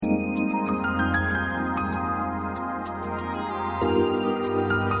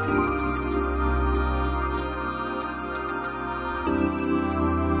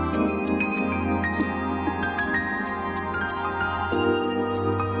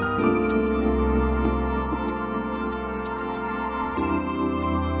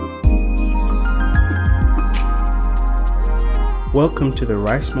Welcome to the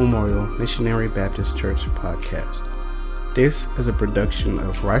Rice Memorial Missionary Baptist Church podcast. This is a production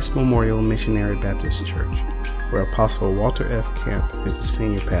of Rice Memorial Missionary Baptist Church, where Apostle Walter F. Camp is the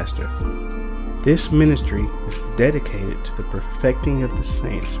senior pastor. This ministry is dedicated to the perfecting of the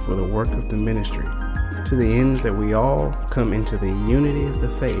saints for the work of the ministry, to the end that we all come into the unity of the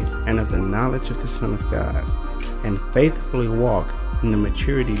faith and of the knowledge of the Son of God, and faithfully walk in the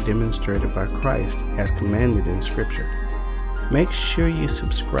maturity demonstrated by Christ as commanded in Scripture. Make sure you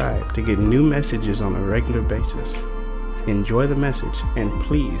subscribe to get new messages on a regular basis. Enjoy the message and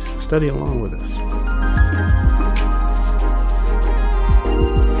please study along with us. All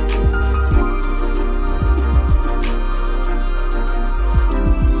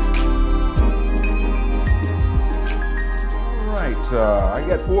right, I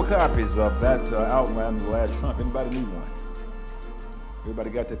got 4 copies of that outline of the last trump. Anybody need one? Everybody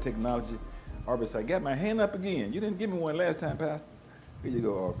got that technology? Aubrey said, I got my hand up again. You didn't give me one last time, Pastor. Here you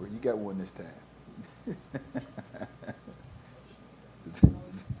go, Aubrey. You got one this time.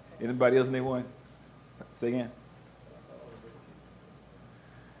 Anybody else need one? Say again.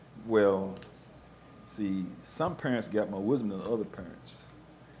 Well, see, some parents got more wisdom than other parents.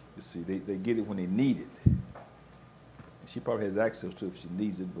 You see, they get it when they need it. She probably has access to it if she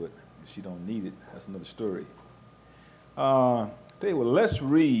needs it, but if she don't need it, that's another story. Tell you what, let's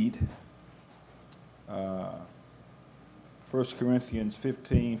read 1 Corinthians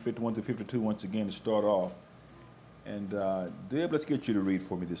 15, 51 to 52 once again to start off. And Deb, let's get you to read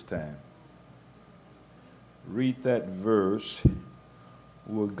for me this time. Read that verse.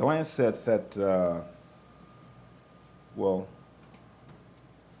 We'll glance at that,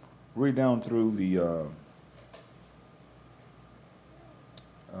 read down through the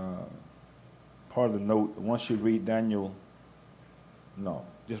part of the note. Once you read Daniel,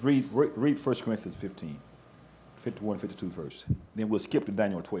 just read 1 Corinthians 15, 51, 52 first. Then we'll skip to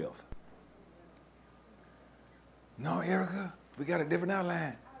Daniel 12. No, Erica, we got a different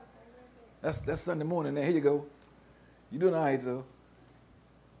outline. That's Sunday morning. Now, here you go. You doing all right, though?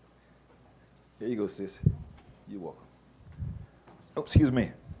 Here you go, sis. You're welcome. Oh, excuse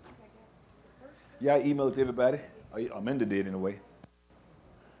me. Yeah, I emailed it to everybody. Amanda did anyway.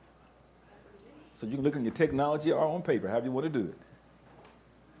 So you can look on your technology or on paper, however you want to do it.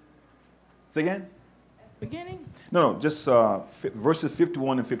 Say again? Beginning? No, just verses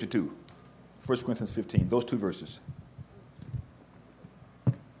 51 and 52. 1 Corinthians 15, those 2 verses.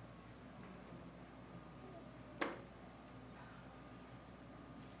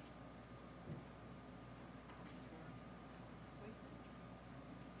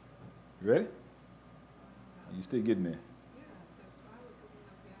 You ready? Are you still getting there?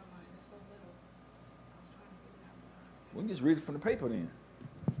 We can just read it from the paper then.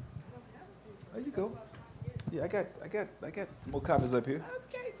 There you go. Yeah, I got some more copies up here.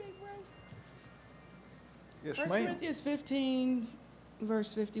 Okay, big bro. Yes, 1 ma'am. Corinthians 15,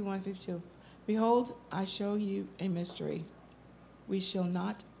 verse 51, 52. Behold, I show you a mystery. We shall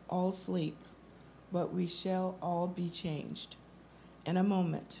not all sleep, but we shall all be changed. In a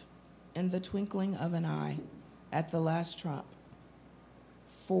moment, in the twinkling of an eye, at the last trump.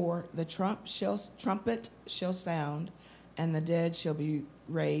 For the trumpet shall sound, and the dead shall be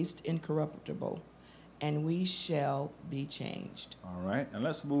raised incorruptible, and we shall be changed. All right, and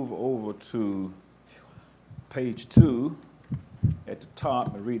let's move over to page 2 at the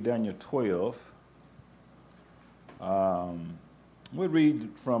top and read Daniel 12. We'll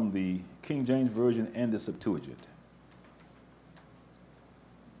read from the King James Version and the Septuagint.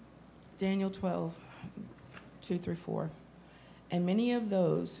 Daniel 12, 2 through 4. And many of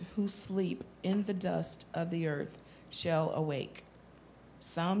those who sleep in the dust of the earth shall awake,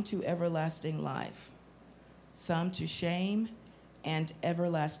 some to everlasting life, some to shame and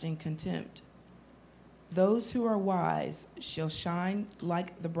everlasting contempt. Those who are wise shall shine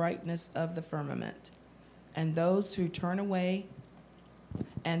like the brightness of the firmament, and those who turn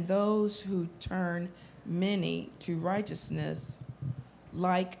many to righteousness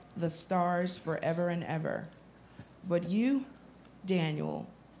like the stars forever and ever. But you, Daniel,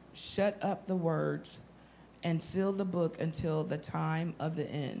 shut up the words and seal the book until the time of the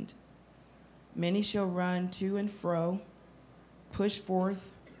end. Many shall run to and fro, push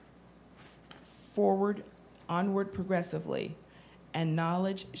forward, onward progressively, and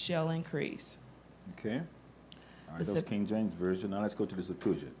knowledge shall increase. Okay. All right, that's King James Version. Now let's go to the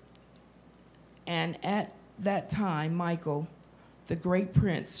Septuagint. And at that time, Michael, the great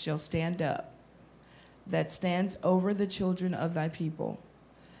prince, shall stand up, that stands over the children of thy people.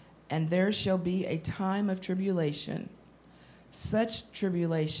 And there shall be a time of tribulation, such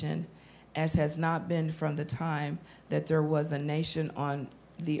tribulation as has not been from the time that there was a nation on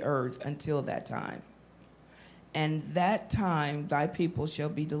the earth until that time. And that time thy people shall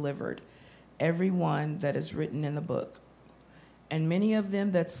be delivered, every one that is written in the book. And many of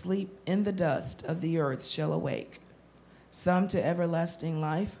them that sleep in the dust of the earth shall awake, some to everlasting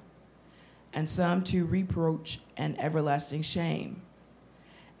life, and some to reproach and everlasting shame.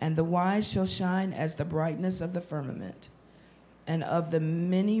 And the wise shall shine as the brightness of the firmament, and of the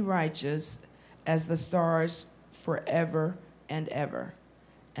many righteous as the stars forever and ever.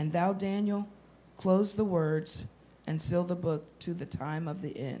 And thou, Daniel, close the words and seal the book to the time of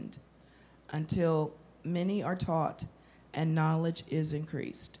the end, until many are taught and knowledge is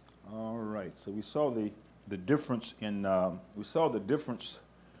increased. All right. So we saw the difference in the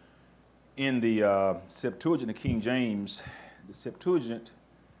Septuagint, the King James. The Septuagint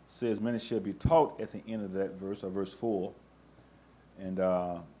says many shall be taught at the end of that verse, or verse 4. And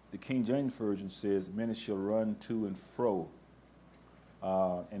the King James Version says many shall run to and fro.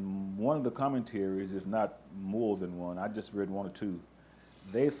 And one of the commentaries, if not more than one, I just read one or two,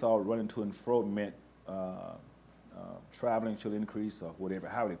 they thought running to and fro meant traveling shall increase, or whatever,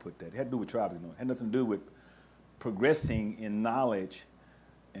 how they put that. It had to do with traveling. It had nothing to do with progressing in knowledge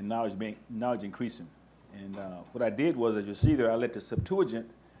and knowledge increasing. And what I did was, as you see there, I let the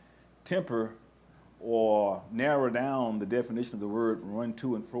Septuagint temper or narrow down the definition of the word run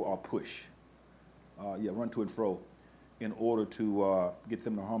to and fro, or push. Run to and fro, in order to get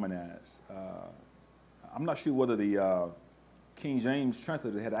them to harmonize. I'm not sure whether the King James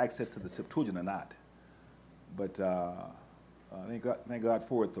translator had access to the Septuagint or not, but thank God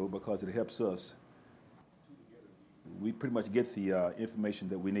for it, though, because it helps us. We pretty much get the information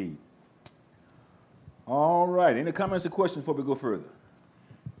that we need. All right, any comments or questions before we go further?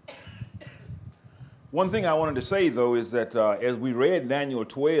 One thing I wanted to say, though, is that as we read Daniel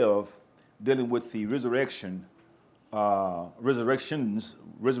 12, dealing with the resurrection of the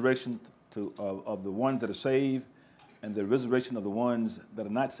ones that are saved, and the resurrection of the ones that are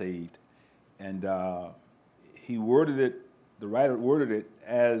not saved. And he worded it, the writer worded it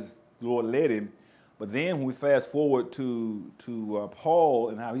as the Lord led him. But then when we fast forward to Paul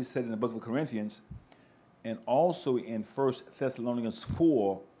and how he said in the book of Corinthians, and also in 1 Thessalonians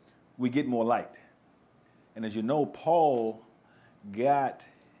 4, we get more light. And as you know, Paul got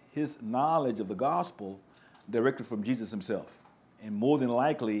his knowledge of the gospel directly from Jesus himself. And more than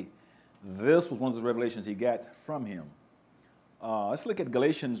likely, this was one of the revelations he got from him. Let's look at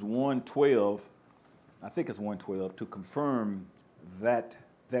Galatians 1:12. I think it's 1:12 to confirm that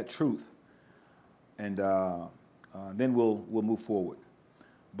truth. And then we'll move forward.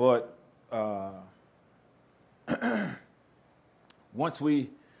 But once we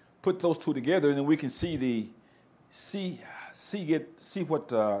put those two together, then we can see what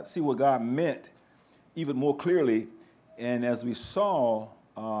God meant even more clearly. And as we saw,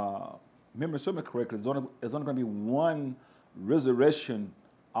 remember something correctly, there's only going to be one resurrection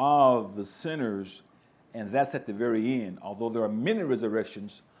of the sinners, and that's at the very end. Although there are many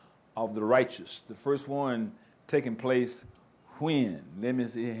resurrections of the righteous. The first one taking place when? Let me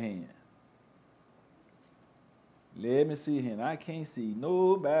see your hand. Let me see your hand. I can't see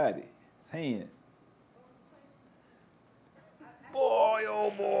nobody's hand. Boy,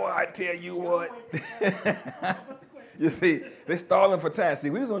 oh boy, I tell you what. You see, they're stalling for time. See,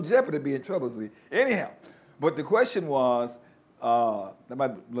 we was on Jeopardy to be in trouble, see. Anyhow, but the question was, that might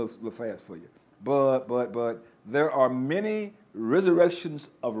be a little fast for you, but there are many resurrections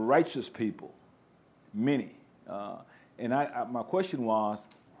of righteous people, many. And my question was,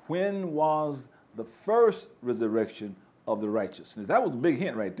 when was the first resurrection of the righteous? And that was a big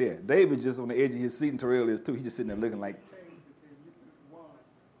hint right there. David just on the edge of his seat, and Terrell is too. He's just sitting there looking like,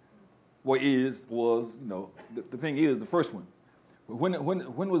 was, you know, the thing is the first one.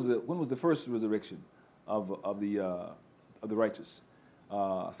 When was the first resurrection of the righteous?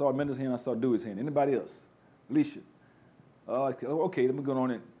 I saw Mendes' hand, I saw Dewey's hand. Anybody else? Alicia. Okay, let me go on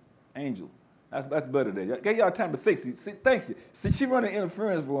it. Angel. That's better there. Gave y'all time to think. See, thank you. See, she running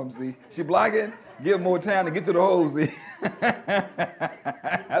interference for him, see. She blocking, give him more time to get to the hole, see.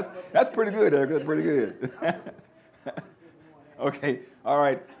 That's pretty good, Eric. That's pretty good. Okay, all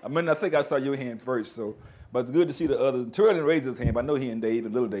right. I think I saw your hand first, so, but it's good to see the others. Terrell didn't raise his hand, but I know he and Dave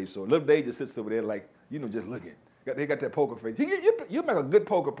and Little Dave. So Little Dave just sits over there like, just looking. They got that poker face. You make a good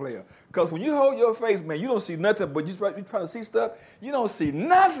poker player, because when you hold your face, man, you don't see nothing, but you're trying to see stuff, you don't see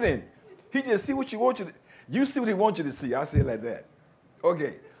nothing. He just see what you see what he wants you to see. I'll say it like that.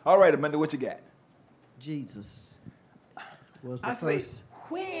 Okay, all right, Amanda, what you got? Jesus was the first. first. Say,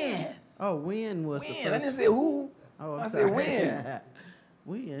 when? Oh, when was the first? I didn't say who. Oh, I said when.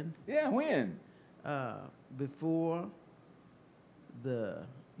 When? Yeah, when? Before the.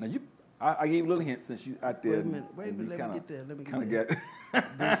 Now I gave a little hint since you out there. Wait a minute, let me get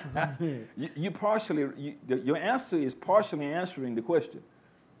there. You partially, your answer is partially answering the question.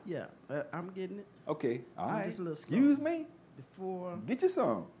 Yeah, I'm getting it. Okay, all right. Just a little slow. Excuse me? Before Get you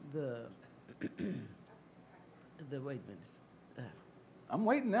some. the wait a minute. I'm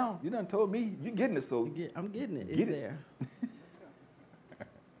waiting now. You done told me. You getting it, so. I'm getting it. Get It's it. there.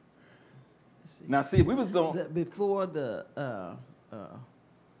 Let's see. Now, see, if we was on. Before the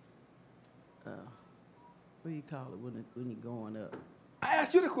what do you call it when you're going up? I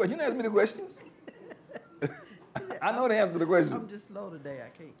asked you the question. You didn't ask me the questions. I know the answer to the question. I'm just slow today. I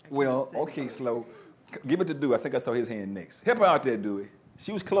can't Well, say okay, it. slow. Give it to Dewey. I think I saw his hand next. Help her out there, Dewey.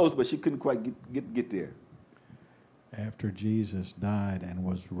 She was close, but she couldn't quite get there. After Jesus died and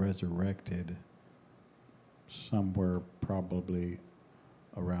was resurrected, somewhere probably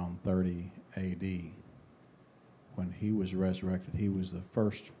around 30 A.D., when he was resurrected, he was the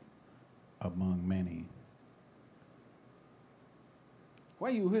first among many. Why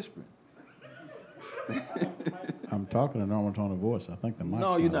are you whispering? I'm talking a normal tone of voice. I think the mic's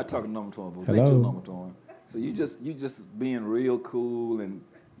No, you're not up. talking normal tone voice. Hello? Ain't your normal tone. So you just being real cool and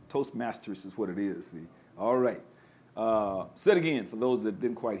Toastmasters is what it is. See, all right. Say it again for those that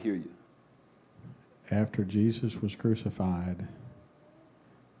didn't quite hear you. After Jesus was crucified,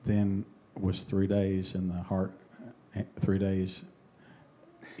 then was 3 days in the heart, 3 days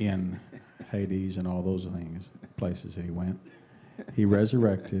in Hades and all those things, places that he went. He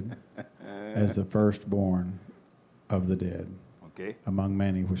resurrected as the firstborn of the dead, Okay. among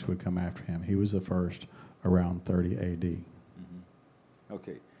many which would come after him. He was the first around 30 A.D.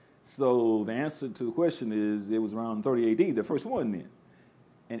 Okay. So the answer to the question is it was around 30 A.D., the first one then.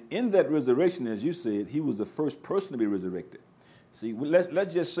 And in that resurrection, as you said, he was the first person to be resurrected. See,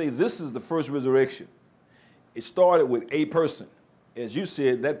 let's just say this is the first resurrection. It started with a person. As you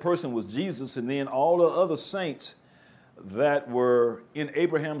said, that person was Jesus, and then all the other saints that were in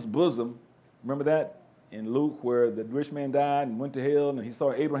Abraham's bosom. Remember that in Luke where the rich man died and went to hell, and he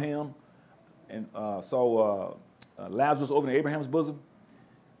saw Abraham and saw Lazarus over in Abraham's bosom.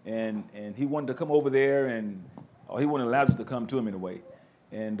 And he wanted to come over there, and he wanted Lazarus to come to him anyway.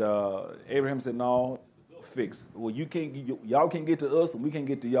 And Abraham said, "No, fix. Well, y'all can't get to us, and we can't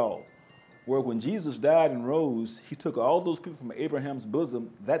get to y'all." Where when Jesus died and rose, he took all those people from Abraham's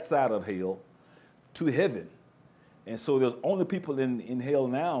bosom, that side of hell, to heaven. And so there's only people in hell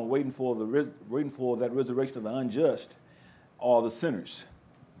now waiting for that resurrection of the unjust, are the sinners.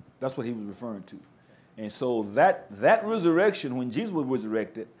 That's what he was referring to. And so that resurrection, when Jesus was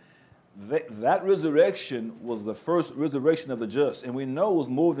resurrected, that resurrection was the first resurrection of the just. And we know it was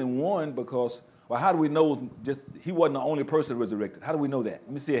more than one because, well, how do we know he wasn't the only person resurrected? How do we know that?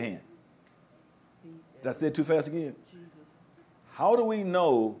 Let me see a hand. Did I say it too fast again? Jesus. How do we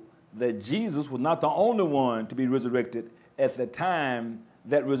know that Jesus was not the only one to be resurrected at the time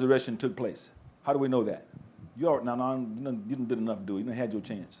that resurrection took place? How do we know that? You didn't do enough to do it. You didn't had your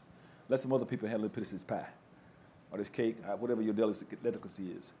chance. Let some other people have a little piece of this pie or this cake, whatever your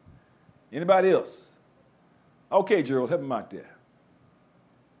delicacy is. Anybody else? Okay, Gerald, help him out there.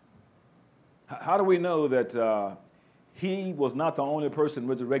 How do we know that he was not the only person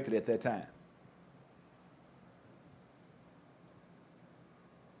resurrected at that time?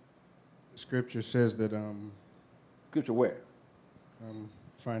 Scripture says that Scripture where? I'm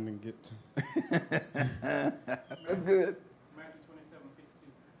finding it. That's good.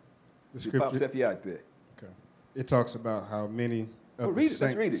 The You pop scripture, Seppi out there. okay. It talks about how many of the Read it. saints.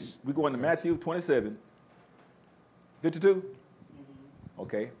 Let's read it. We're going to Matthew 27, 52.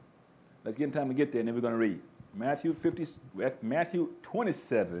 Okay. Let's get in time to get there, and then we're going to read. Matthew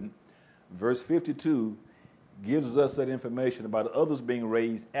 27, verse 52, gives us that information about others being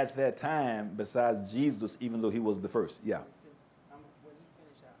raised at that time besides Jesus, even though he was the first. Yeah.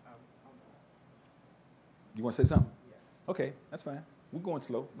 You want to say something? Yeah. Okay, that's fine. We're going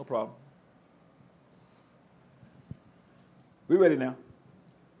slow. No problem. We're ready now.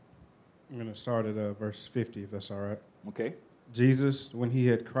 I'm going to start at verse 50, if that's all right. Okay. Jesus, when he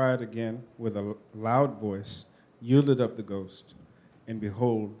had cried again with a loud voice, yielded up the ghost. And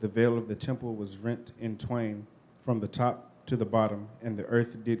behold, the veil of the temple was rent in twain from the top to the bottom, and the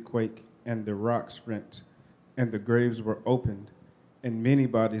earth did quake, and the rocks rent, and the graves were opened, and many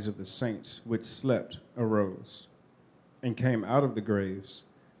bodies of the saints which slept arose, and came out of the graves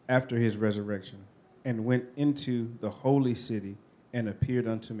after his resurrection, and went into the holy city, and appeared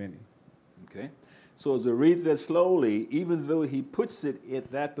unto many. Okay. So as we read that slowly, even though he puts it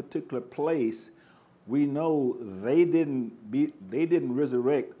at that particular place we know they didn't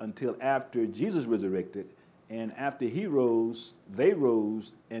resurrect until after Jesus resurrected, and after he rose, they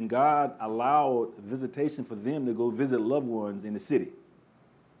rose, and God allowed visitation for them to go visit loved ones in the city.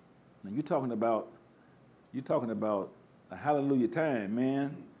 Now you're talking about a hallelujah time,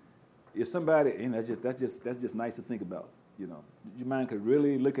 man. If somebody, and that's just nice to think about, you know. Your mind could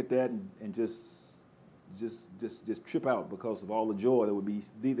really look at that and just trip out because of all the joy that would be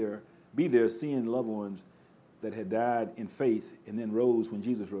there seeing loved ones that had died in faith and then rose when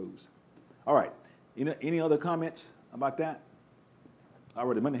Jesus rose. All right. Any other comments about that?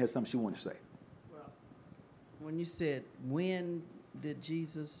 Already, Monday has something she wanted to say. Well, when you said when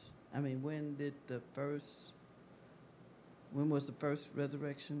was the first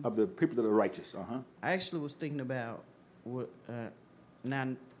resurrection? Of the people that are righteous, I actually was thinking about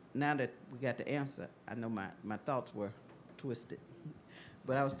now that we got the answer, I know my thoughts were twisted.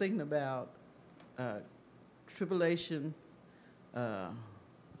 But I was thinking about tribulation.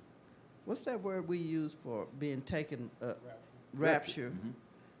 What's that word we use for being taken up? Rapture. Mm-hmm.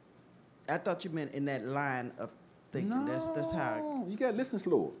 I thought you meant in that line of thinking. No, that's how. You got to listen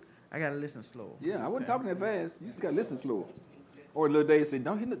slower. I got to listen slower. Yeah, I wasn't talking that fast. You just got to listen slower. Or Little Dave said,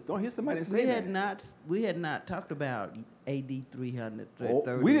 don't hear somebody say that. We had not talked about AD 300,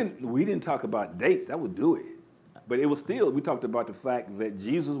 30. We didn't talk about dates. That would do it. But it was still, we talked about the fact that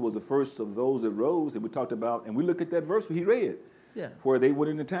Jesus was the first of those that rose, and we look at that verse he read, where they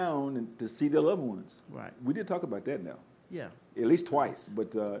went into town to see their loved ones. Right. We did talk about that now. Yeah. At least twice,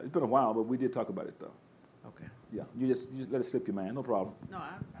 but it's been a while, but we did talk about it though. Okay. Yeah, you just let it slip your mind, no problem. No,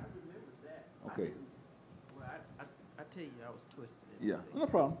 I remember that. Okay. I tell you, I was twisted. Yeah, no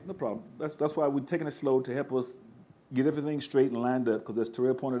problem. That's why we're taking it slow to help us get everything straight and lined up, because as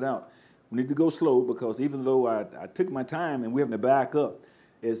Terrell pointed out, we need to go slow, because even though I took my time and we have to back up,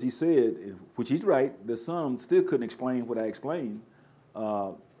 as he said, which he's right, that some still couldn't explain what I explained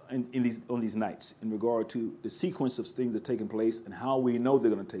on these nights in regard to the sequence of things that are taking place and how we know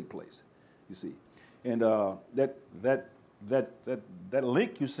they're going to take place, you see. And that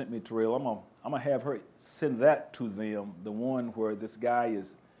link you sent me, Terrell, I'm gonna have her send that to them, the one where this guy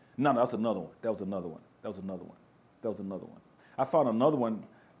is. No, that's another one. That was another one. I found another one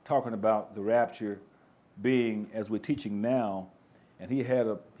talking about the rapture being as we're teaching now, and he had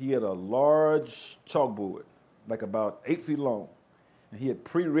a large chalkboard, like about 8 feet long, and he had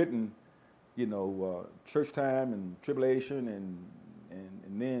pre-written, church time and tribulation and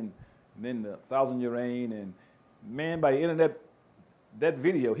then the 1,000-year reign, and man, by the end of that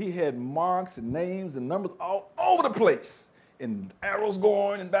video, he had marks and names and numbers all over the place, and arrows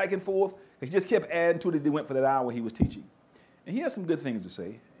going and back and forth. He just kept adding to it as he went for that hour he was teaching. And he had some good things to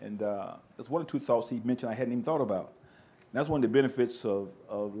say, and that's one or two thoughts he mentioned I hadn't even thought about. And that's one of the benefits of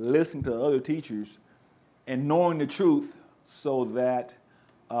listening to other teachers and knowing the truth, so that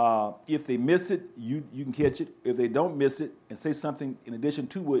if they miss it, you can catch it. If they don't miss it and say something in addition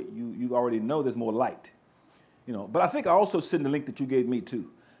to what you already know, there's more light. But I think I also sent the link that you gave me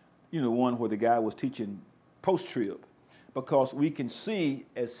too. One where the guy was teaching post-trib, because we can see,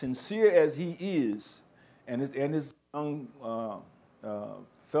 as sincere as he is, and his young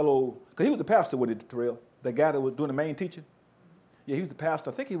fellow, because he was the pastor with it, Terrell, the guy that was doing the main teaching. Yeah, he was the pastor.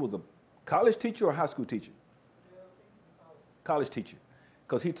 I think he was a college teacher or a high school teacher. College teacher,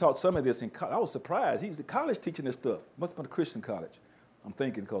 because he taught some of this in college. I was surprised. He was a college teaching this stuff. Must have been a Christian college, I'm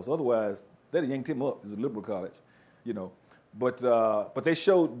thinking, because otherwise they'd yanked him up. It was a liberal college, But they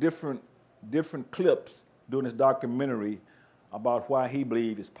showed different clips during this documentary about why he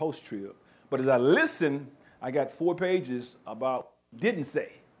believed it's post-trib. But as I listened, I got 4 pages about didn't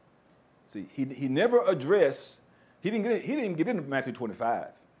say. See, he never addressed. He didn't even get into Matthew 25.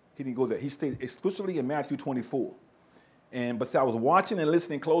 He didn't go there. He stayed exclusively in Matthew 24. But I was watching and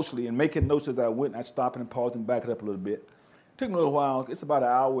listening closely and making notes as I went. I stopped and paused and backed it up a little bit. It took me a little while. It's about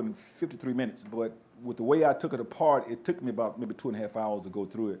 1 hour and 53 minutes. But with the way I took it apart, it took me about maybe 2.5 hours to go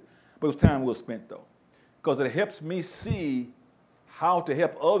through it. But it was time well spent, though, because it helps me see how to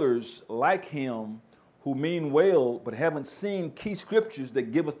help others like him who mean well but haven't seen key scriptures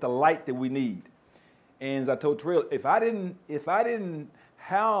that give us the light that we need. And as I told Terrell, if I didn't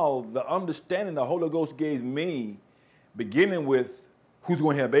have the understanding the Holy Ghost gave me, beginning with who's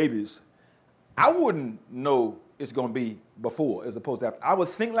going to have babies, I wouldn't know it's going to be before as opposed to after. I would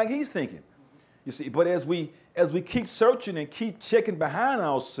think like he's thinking, you see. But as we keep searching and keep checking behind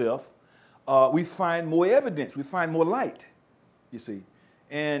ourselves, we find more evidence. We find more light, you see.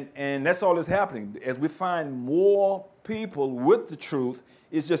 And that's all that's happening. As we find more people with the truth,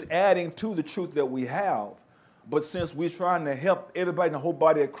 it's just adding to the truth that we have. But since we're trying to help everybody in the whole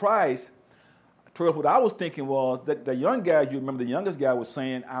body of Christ, Terrell, what I was thinking was that the young guy, you remember the youngest guy was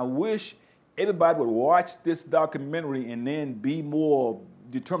saying, I wish everybody would watch this documentary and then be more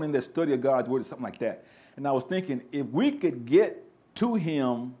determined in their study of God's word or something like that. And I was thinking, if we could get to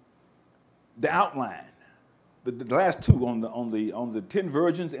him the outline, the last two on the 10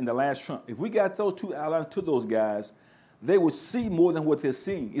 virgins and the last trump, if we got those two outlines to those guys, they would see more than what they're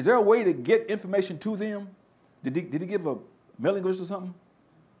seeing. Is there a way to get information to them? Did he give a mailing list or something?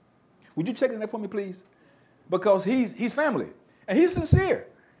 Would you check on that for me, please? Because he's family and he's sincere.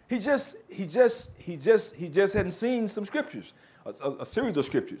 He just hadn't seen some scriptures, a series of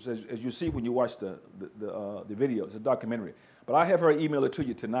scriptures, as you see when you watch the video. It's a documentary. But I have her email it to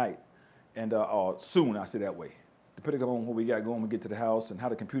you tonight, and or soon. I say that way, depending on what we got going when we get to the house and how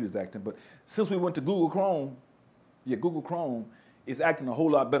the computer's acting. But since we went to Google Chrome is acting a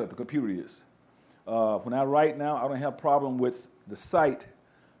whole lot better. The computer is. When I write now, I don't have a problem with the site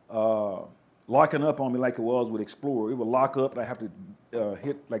locking up on me like it was with Explorer. It would lock up, and I have to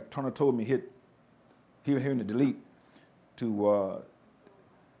hit, like Turner told me, hit here and the delete to,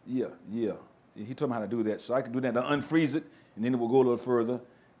 He told me how to do that. So I could do that to unfreeze it, and then it will go a little further.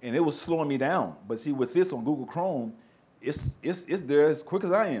 And it was slowing me down. But see, with this on Google Chrome, it's there as quick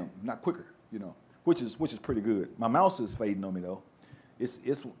as I am. Not quicker, which is pretty good. My mouse is fading on me, though.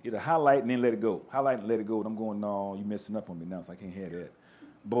 It'll highlight and then let it go. Highlight and let it go. And I'm going, no, you're messing up on me now, so I can't have that.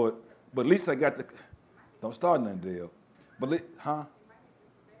 But at least I got don't start nothing, Dale. But,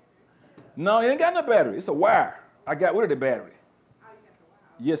 No, it ain't got no battery. It's a wire. I got rid of the battery.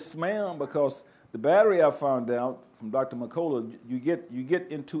 Yes, ma'am, because the battery I found out from Dr. McCullough, you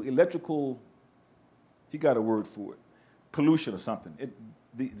get into electrical, he got a word for it, pollution or something.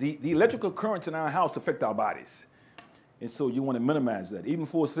 The electrical currents in our house affect our bodies. And so you want to minimize that. Even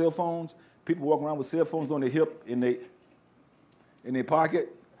for cell phones, people walk around with cell phones on their hip, in their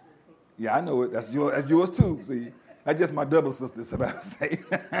pocket. Yeah, I know it. That's yours too. See, that's just my double sister, about to say.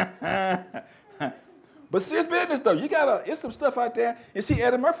 But serious business though, it's some stuff out there. And see,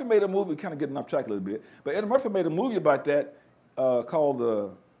 Eddie Murphy made a movie, kind of getting off track a little bit. But Eddie Murphy made a movie about that called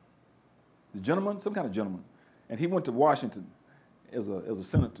the Gentleman, some kind of gentleman, and he went to Washington as a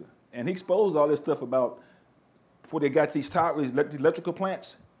senator, and he exposed all this stuff about where they got these electrical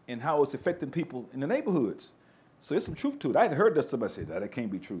plants and how it's affecting people in the neighborhoods. So there's some truth to it. I had heard that stuff. I said, that can't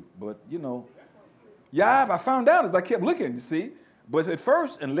be true. But, yeah, I found out as I kept looking, you see. But at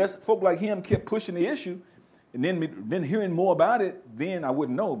first, unless folk like him kept pushing the issue and then hearing more about it, then I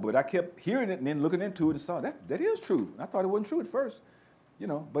wouldn't know. But I kept hearing it and then looking into it and saw that is true. I thought it wasn't true at first,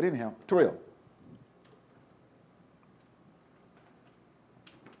 But anyhow, Terrell.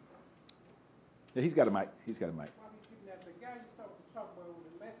 Yeah, he's got a mic.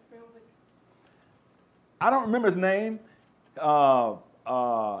 I don't remember his name. I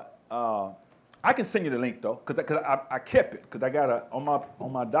can send you the link though, because I kept it because I got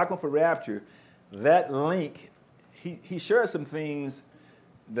on my document for Rapture, that link. He shared some things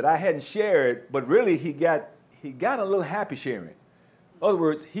that I hadn't shared, but really he got a little happy sharing. In other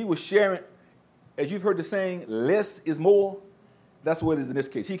words, he was sharing, as you've heard the saying, less is more. That's what it is in this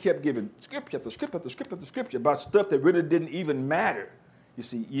case. He kept giving scripture after scripture after scripture after scripture about stuff that really didn't even matter. You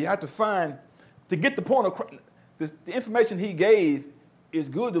see, you have to find. To get the point across, the information he gave is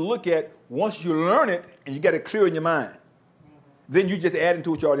good to look at once you learn it and you got it clear in your mind. Then you just add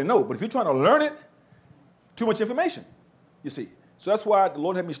into what you already know. But if you're trying to learn it, too much information, you see. So that's why the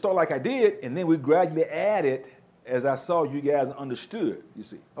Lord had me start like I did, and then we gradually add it as I saw you guys understood, you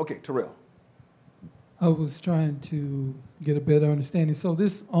see. Okay, Terrell. I was trying to get a better understanding. So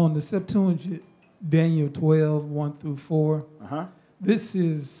this on the Septuagint, Daniel 12, 1 through 4. Uh-huh. This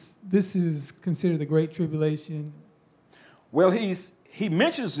is considered the Great Tribulation. Well, he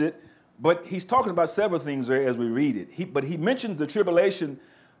mentions it, but he's talking about several things there as we read it. But he mentions the tribulation.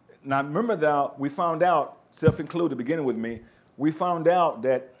 Now, remember we found out, self-included, beginning with me, we found out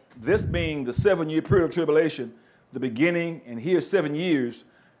that this being the 7-year period of tribulation, the beginning, and here's 7 years,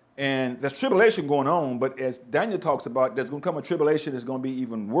 and there's tribulation going on, but as Daniel talks about, there's going to come a tribulation that's going to be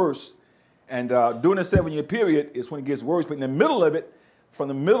even worse. And during the 7-year period is when it gets worse. But in the middle of it, from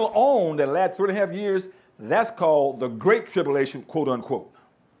the middle on, that last 3.5 years, that's called the Great Tribulation, quote unquote.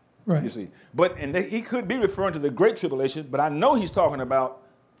 Right. You see. But he could be referring to the Great Tribulation, but I know he's talking about,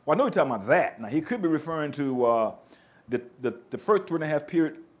 I know he's talking about that. Now, he could be referring to the first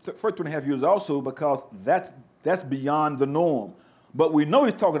 3.5 years also, because that's beyond the norm. But we know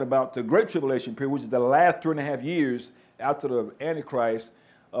he's talking about the Great Tribulation period, which is the last 3.5 years after the Antichrist.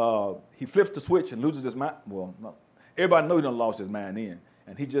 He flips the switch and loses his mind. Well, no. Everybody knows he done lost his mind then.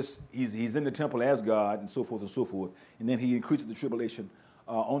 And he's in the temple as God and so forth and so forth. And then he increases the tribulation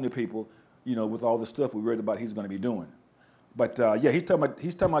on the people. with all the stuff we read about he's going to be doing. But he's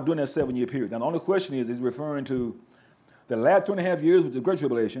talking about doing that 7-year period. Now the only question is he referring to the last 2.5 years with the Great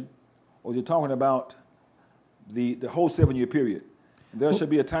Tribulation, or is he talking about the whole 7-year period? There shall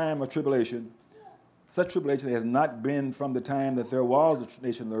be a time of tribulation. Such tribulation has not been from the time that there was a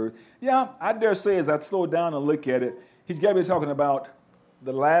nation on the earth. Yeah, I dare say as I slow down and look at it, he's got to be talking about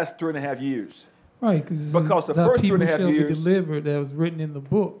the last 3.5 years. Right, because the first 2.5 years be delivered that was written in the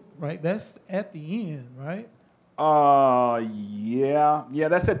book, right? That's at the end, right? Yeah,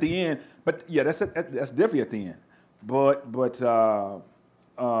 that's at the end. But yeah, that's definitely at the end. But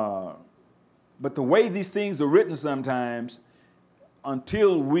the way these things are written sometimes,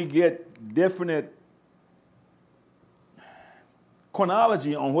 until we get definite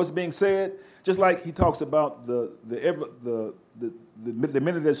chronology on what's being said, just like he talks about the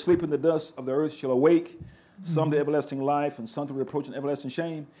minute that sleep in the dust of the earth shall awake, some to everlasting life and some to reproach and everlasting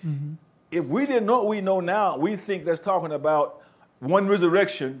shame. Mm-hmm. If we didn't know what we know now, we think that's talking about one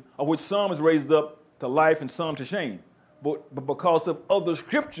resurrection of which some is raised up to life and some to shame. But because of other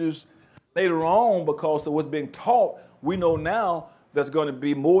scriptures later on, because of what's being taught, we know now there's going to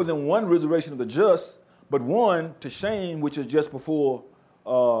be more than one resurrection of the just, but one to shame, which is just before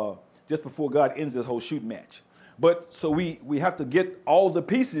God ends this whole shoot match. But so we have to get all the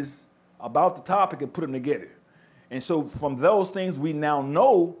pieces about the topic and put them together. And so from those things we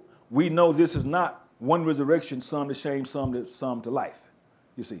know this is not one resurrection, some to shame, some to life,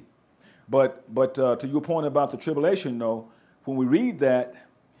 you see. But to your point about the tribulation, though, when we read that,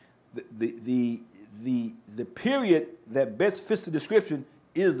 the period that best fits the description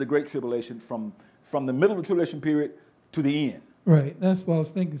is the Great Tribulation from the middle of the tribulation period to the end. Right. That's what I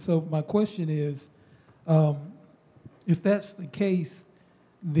was thinking. So my question is, if that's the case,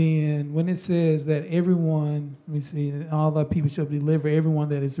 then when it says that everyone, let me see, all the people shall deliver everyone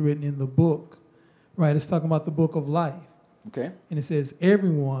that is written in the book, right? It's talking about the book of life. Okay. And it says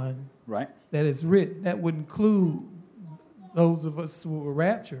everyone right. that is written. That would include those of us who were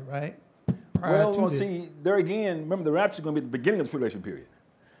raptured, right? See, there again, remember the rapture is going to be at the beginning of the tribulation period.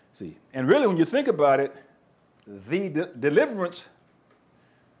 See, and really when you think about it, the deliverance,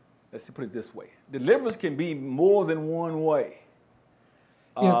 let's put it this way, deliverance can be more than one way.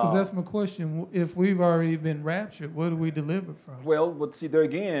 Yeah, because that's my question. If we've already been raptured, what do we deliver from? Well, but see, there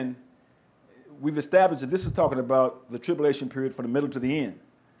again, we've established that this is talking about the tribulation period from the middle to the end.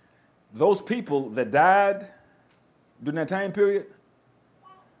 Those people that died during that time period,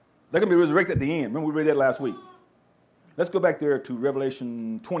 they're going to be resurrected at the end. Remember we read that last week. Let's go back there to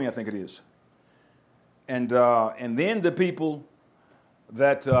Revelation 20, I think it is. And then the people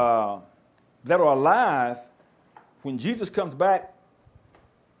that are alive, when Jesus comes back,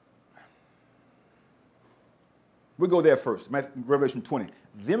 we'll go there first, Revelation 20.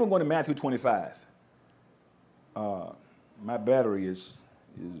 Then we're going to Matthew 25. My battery is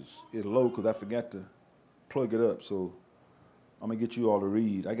low because I forgot to plug it up, so I'm going to get you all to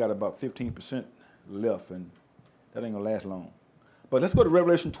read. I got about 15% left, and that ain't going to last long. But let's go to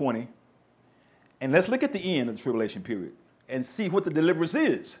Revelation 20, and let's look at the end of the tribulation period and see what the deliverance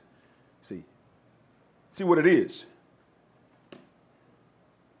is. See what it is.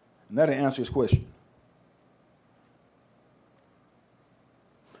 And that'll answer his question.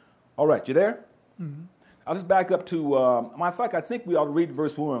 All right, you there? Mm-hmm. I'll just back up to, matter of fact, I think we ought to read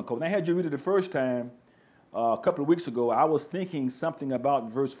verse 1, because when I had you read it the first time, a couple of weeks ago, I was thinking something about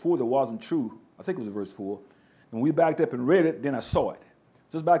verse 4 that wasn't true. I think it was verse 4. When we backed up and read it, then I saw it.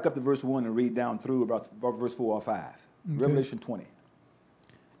 Just back up to verse 1 and read down through about verse 4 or 5. Okay. Revelation 20.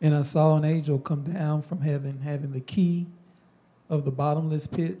 And I saw an angel come down from heaven, having the key of the bottomless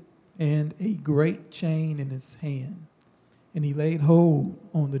pit and a great chain in his hand. And he laid hold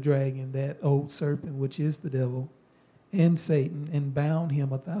on the dragon, that old serpent, which is the devil, and Satan, and bound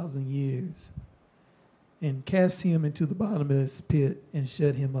him 1,000 years, and cast him into the bottomless pit, and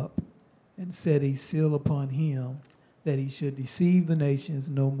shut him up, and set a seal upon him, that he should deceive the nations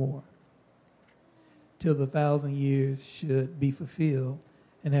no more, till the 1,000 years should be fulfilled,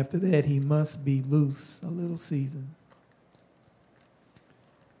 and after that he must be loose a little season.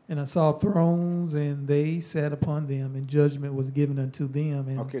 And I saw thrones, and they sat upon them, and judgment was given unto them.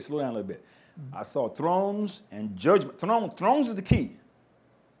 And okay, slow down a little bit. Mm-hmm. I saw thrones and judgment. Thrones is the key.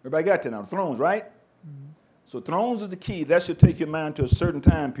 Everybody got that now? Thrones, right? Mm-hmm. So thrones is the key. That should take your mind to a certain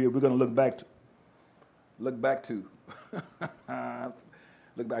time period we're going to look back to. Look back,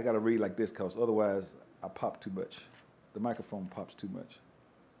 I got to read like this, because otherwise I pop too much. The microphone pops too much.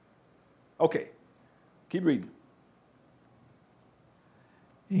 Okay, keep reading.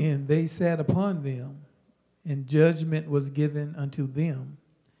 And they sat upon them, and judgment was given unto them.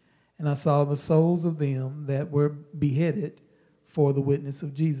 And I saw the souls of them that were beheaded for the witness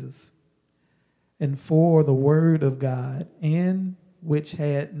of Jesus, and for the word of God, and which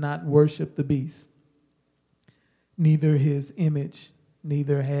had not worshipped the beast, neither his image,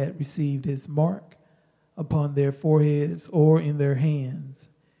 neither had received his mark upon their foreheads or in their hands.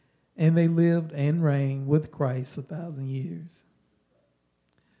 And they lived and reigned with Christ 1,000 years.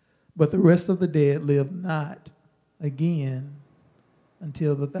 But the rest of the dead lived not again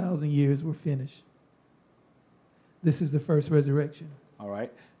until the 1,000 years were finished. This is the first resurrection. All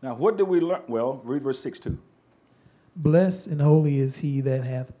right. Now, what do we learn? Well, read verse 6 too. Blessed and holy is he that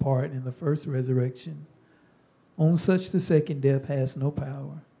hath part in the first resurrection. On such the second death has no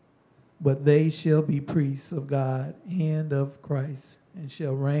power, but they shall be priests of God and of Christ, and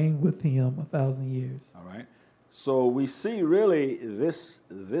shall reign with him 1,000 years. All right. So we see really this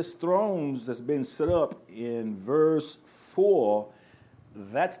thrones that's been set up in verse 4.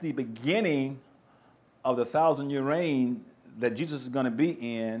 That's the beginning of the 1,000-year reign that Jesus is going to be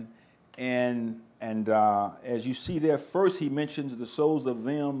in. And as you see there, first he mentions the souls of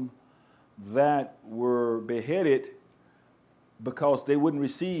them that were beheaded because they wouldn't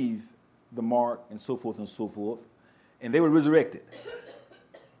receive the mark and so forth and so forth. And they were resurrected.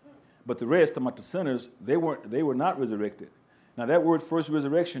 But the rest, about the sinners, they were not resurrected. Now that word first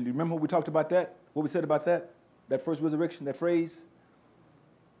resurrection, do you remember what we talked about that? What we said about that? That first resurrection, that phrase?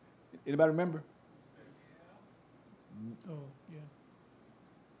 Anybody remember? Oh, yeah.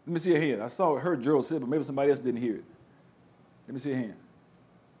 Let me see a hand. Heard Gerald say it, but maybe somebody else didn't hear it. Let me see a hand.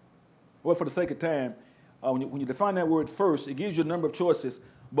 Well, for the sake of time, when you define that word first, it gives you a number of choices.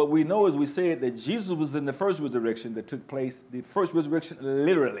 But we know, as we said, that Jesus was in the first resurrection that took place, the first resurrection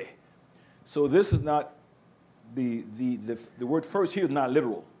literally. So this is not, the word first here is not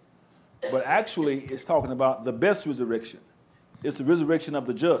literal. But actually, it's talking about the best resurrection. It's the resurrection of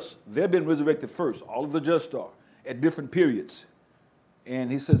the just. They've been resurrected first. All of the just are at different periods.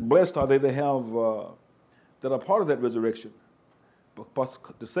 And he says, blessed are they that are part of that resurrection. But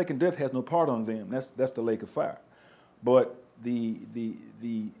the second death has no part on them. That's the lake of fire. But the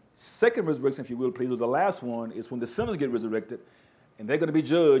second resurrection, if you will, please, or the last one, is when the sinners get resurrected, and they're going to be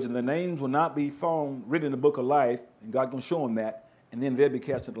judged, and their names will not be found written in the book of life, and God's going to show them that, and then they'll be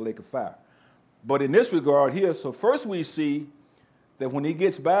cast into the lake of fire. But in this regard here, so first we see that when he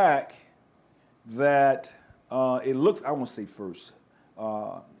gets back, that it looks, I won't say first,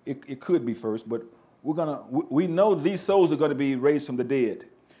 it could be first, but we know these souls are going to be raised from the dead.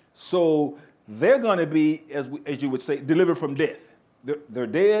 So they're going to be, as you would say, delivered from death. They're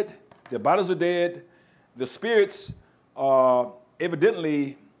dead, their bodies are dead, the spirits are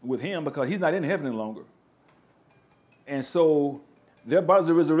evidently with him because he's not in heaven any longer. And so their bodies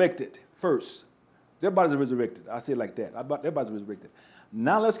are resurrected first. Their bodies are resurrected. I say it like that. Their bodies are resurrected.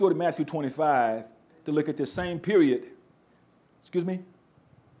 Now let's go to Matthew 25 to look at this same period. Excuse me?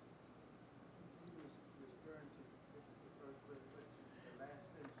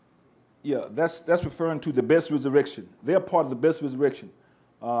 Yeah, that's referring to the best resurrection. They're part of the best resurrection.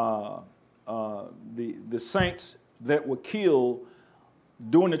 The saints that were killed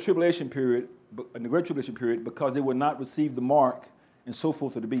during the tribulation period, in the great tribulation period, because they would not receive the mark and so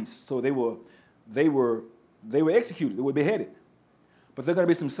forth of the beast. So they were executed. They were beheaded. But there are going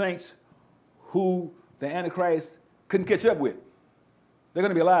to be some saints who the Antichrist couldn't catch up with. They're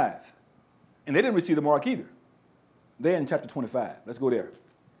going to be alive, and they didn't receive the mark either. They're in chapter 25. Let's go there.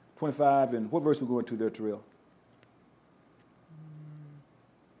 25, and what verse are we going to there, Terrell?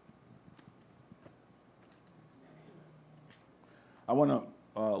 I want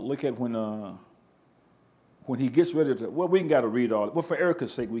to look at when he gets ready to. Well, we ain't got to read all. Well, for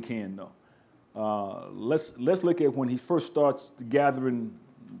Erica's sake, we can though. Let's look at when he first starts gathering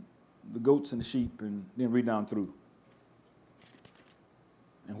the goats and the sheep, and then read down through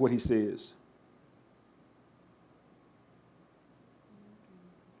and what he says.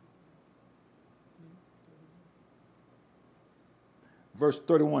 Verse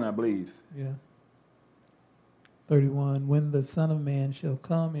 31, I believe. Yeah. 31, when the Son of Man shall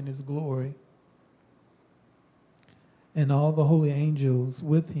come in his glory, and all the holy angels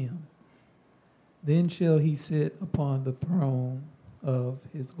with him, then shall he sit upon the throne of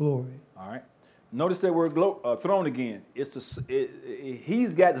his glory. All right. Notice that word throne again.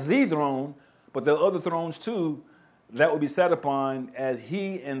 He's got the throne, but there are other thrones too that will be sat upon as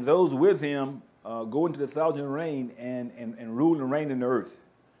he and those with him go into the 1,000-year reign and rule and reign in the earth.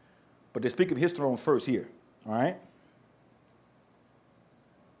 But they speak of his throne first here. All right?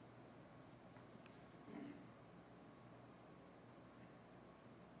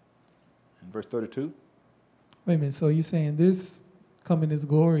 In verse 32. Wait a minute. So you're saying this come in his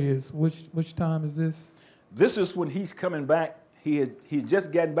glory is which time is this? This is when he's coming back. He's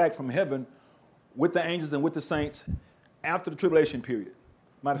just gotten back from heaven with the angels and with the saints after the tribulation period.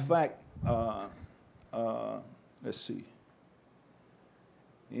 Matter of fact, let's see.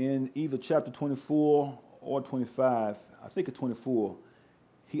 In either chapter 24 or 25, I think it's 24,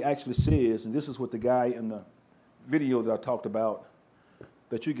 he actually says, and this is what the guy in the video that I talked about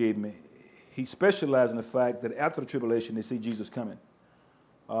that you gave me, he specialized in the fact that after the tribulation, they see Jesus coming.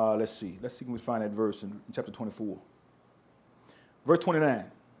 Let's see. Can we find that verse in chapter 24? Verse 29.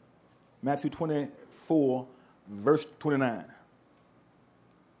 Matthew 24, verse 29.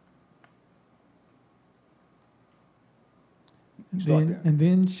 And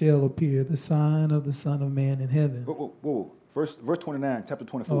then shall appear the sign of the Son of Man in heaven. Whoa. Verse 29, chapter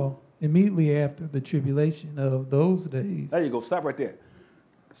 24. Oh, immediately after the tribulation of those days. There you go. Stop right there.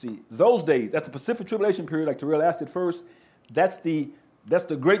 See, those days, that's the Pacific tribulation period, like Terrell asked it first. That's the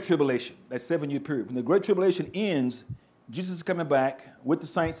Great Tribulation, that 7-year period. When the Great Tribulation ends, Jesus is coming back with the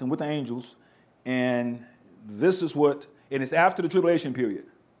saints and with the angels, and this is and it's after the tribulation period.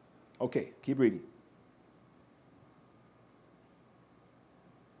 Okay, keep reading.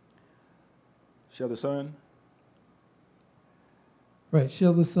 Shall the sun? Right,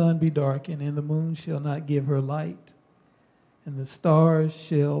 shall the sun be darkened, and the moon shall not give her light, and the stars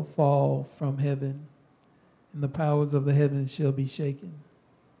shall fall from heaven, and the powers of the heavens shall be shaken.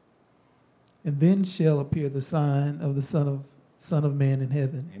 And then shall appear the sign of the Son of Man in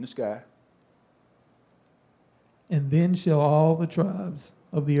heaven. In the sky. And then shall all the tribes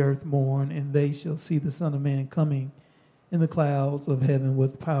of the earth mourn, and they shall see the Son of Man coming in the clouds of heaven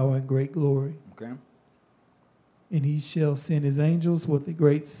with power and great glory. Okay. And he shall send his angels with the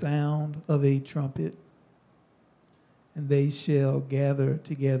great sound of a trumpet, and they shall gather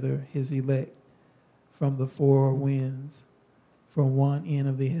together his elect from the four winds, from one end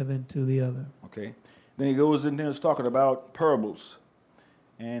of the heaven to the other. Okay. Then he goes in there and talking about parables.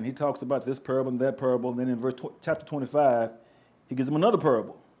 And he talks about this parable and that parable. And then in chapter 25, he gives them another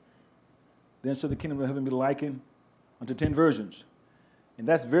parable. Then shall the kingdom of heaven be likened unto 10 virgins. And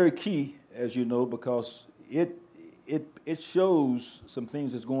that's very key, as you know, because it shows some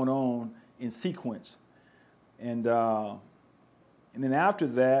things that's going on in sequence. And then after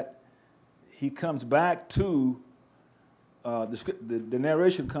that, he comes back to, the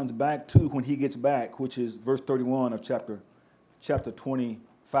narration comes back to when he gets back, which is verse 31 of chapter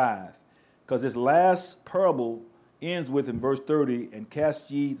 25. Because this last parable ends with, in verse 30, and cast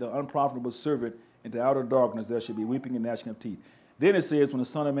ye the unprofitable servant into outer darkness, there shall be weeping and gnashing of teeth. Then it says, when the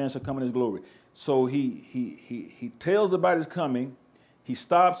Son of Man shall come in his glory. So he tells about his coming, he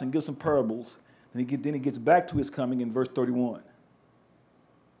stops and gives some parables, then he gets back to his coming in verse 31.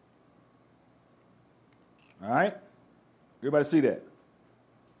 All right? Everybody see that?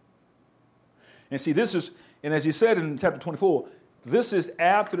 And see, and as he said in chapter 24, this is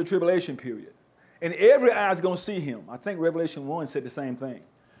after the tribulation period. And every eye is going to see him. I think Revelation 1 said the same thing.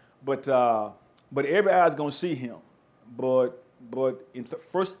 But every eye is going to see him. But in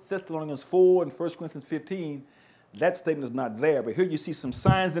 1 Thessalonians 4 and 1 Corinthians 15, that statement is not there. But here you see some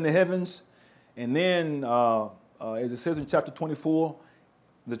signs in the heavens. And then, as it says in chapter 24,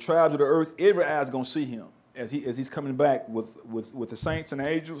 the tribes of the earth, every eye is going to see him as he's coming back with the saints and the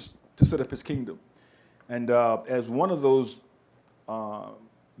angels to set up his kingdom. And as one of those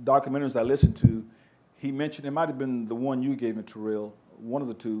documentaries I listened to, he mentioned, it might have been the one you gave me, Terrell, one of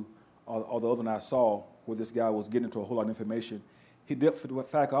the two, or the other one I saw, where this guy was getting into a whole lot of information. He did, for the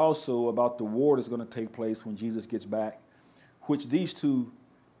fact also, about the war that's going to take place when Jesus gets back, which these two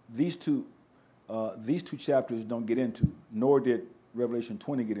chapters don't get into, nor did Revelation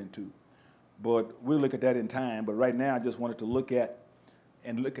 20 get into. But we'll look at that in time. But right now, I just wanted to look at,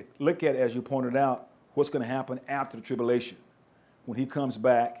 as you pointed out, what's going to happen after the tribulation, when he comes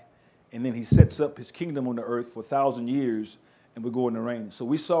back, and then he sets up his kingdom on the earth for 1,000 years, and we're going to reign. So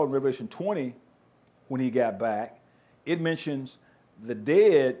we saw in Revelation 20, when he got back, it mentions the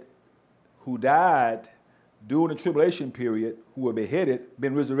dead who died during the tribulation period, who were beheaded,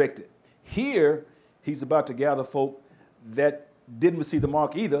 been resurrected. Here, he's about to gather folk that didn't receive the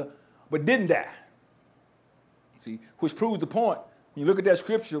mark either, but didn't die. See, which proves the point. When you look at that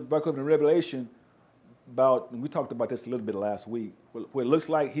scripture back up in Revelation, and we talked about this a little bit last week, where it looks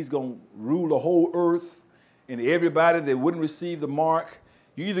like he's going to rule the whole earth, and everybody that wouldn't receive the mark,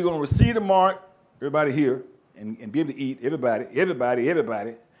 you're either going to receive the mark, everybody here, and be able to eat, everybody.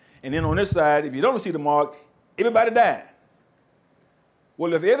 And then on this side, if you don't receive the mark, everybody died.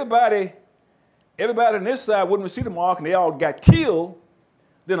 Well, if everybody on this side wouldn't receive the mark and they all got killed,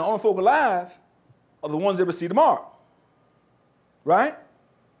 then the only folk alive are the ones that receive the mark. Right?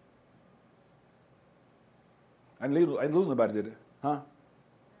 I didn't lose nobody, did it? Huh?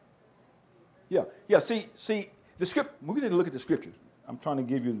 Yeah. See, the script. We need to look at the scripture. I'm trying to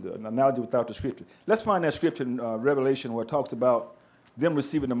give you the analogy without the scripture. Let's find that scripture in Revelation where it talks about them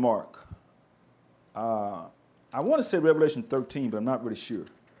receiving the mark. I want to say Revelation 13, but I'm not really sure.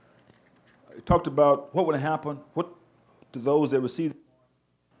 It talked about what would happen, what to those that received.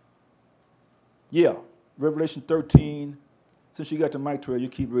 Yeah, Revelation 13. Since you got the mic, Terrell, you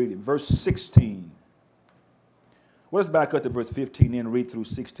keep reading. Verse 16. Well, let's back up to verse 15 and read through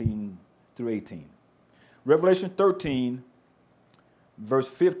 16 through 18. Revelation 13, verse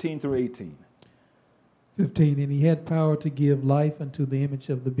 15 through 18. 15, and he had power to give life unto the image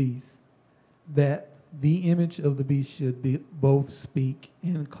of the beast, that the image of the beast should be both speak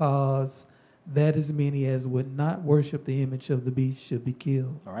and cause that as many as would not worship the image of the beast should be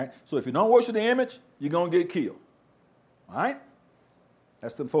killed. All right. So if you don't worship the image, you're going to get killed. All right.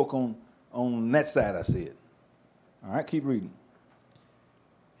 That's the folk on that side, I said. All right. Keep reading.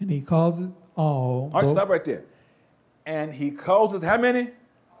 And he causeth all. All right. Stop right there. And he causeth how many?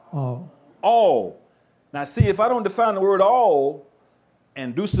 All. All. Now, see, if I don't define the word all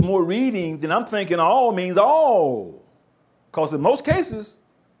and do some more reading, then I'm thinking all means all. Because in most cases,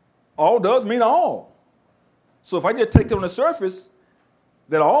 all does mean all. So if I just take it on the surface,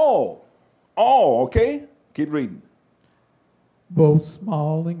 that all, okay? Keep reading. Both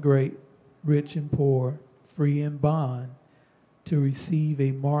small and great, rich and poor, free and bond, to receive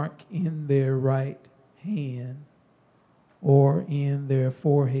a mark in their right hand or in their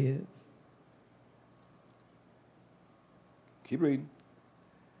foreheads. Keep reading.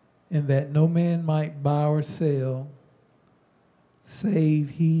 And that no man might buy or sell, save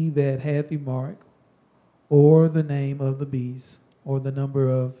he that hath a mark, or the name of the beast, or the number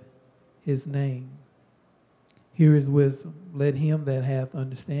of his name. Here is wisdom. Let him that hath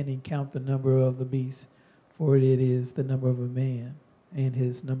understanding count the number of the beast, for it is the number of a man, and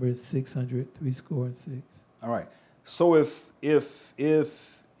his number is 666. All right. So if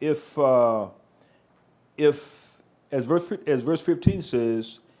as verse 15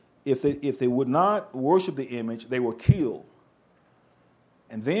 says, if they would not worship the image, they were killed.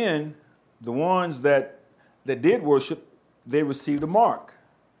 And then the ones that did worship, they received a mark.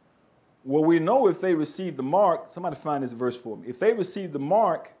 Well, we know if they received the mark, somebody find this verse for me. If they received the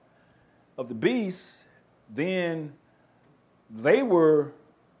mark of the beast, then they were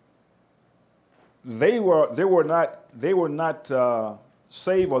not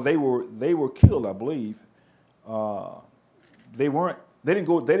saved, or they were killed, I believe. They didn't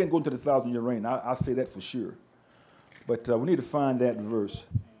go into the 1,000-year reign. I say that for sure. But we need to find that verse.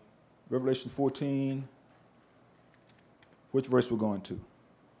 Revelation 14. Which verse we're going to?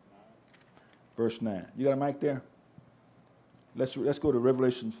 Verse 9. You got a mic there? Let's go to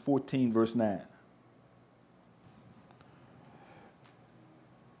Revelation 14, verse 9.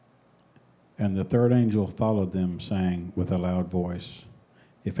 And the third angel followed them, saying with a loud voice,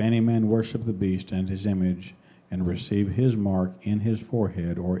 If any man worship the beast and his image, and receive his mark in his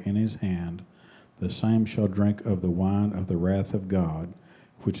forehead or in his hand, the same shall drink of the wine of the wrath of God,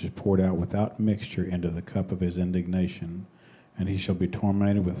 which is poured out without mixture into the cup of his indignation, and he shall be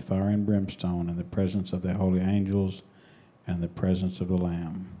tormented with fire and brimstone in the presence of the holy angels and the presence of the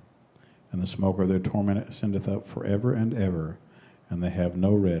Lamb. And the smoke of their torment ascendeth up forever and ever, and they have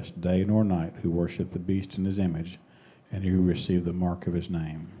no rest day nor night who worship the beast in his image, and who receive the mark of his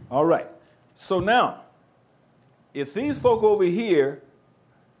name. All right. So now, if these folk over here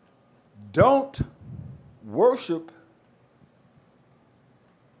don't worship,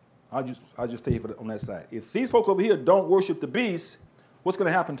 I'll just tell you on that side. If these folk over here don't worship the beast, what's going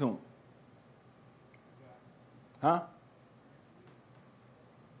to happen to them? Huh?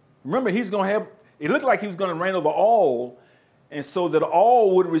 Remember, he's going to have, it looked like he was going to reign over all, and so that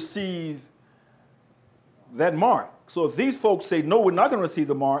all would receive that mark. So if these folks say, no, we're not going to receive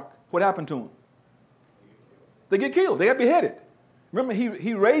the mark, what happened to them? They get killed. They got beheaded. Remember,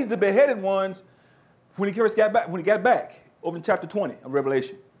 he raised the beheaded ones when he got back over in chapter 20 of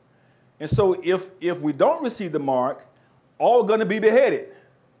Revelation. And so if we don't receive the mark, all are going to be beheaded.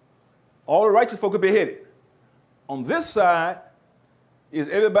 All the righteous folk are beheaded. On this side is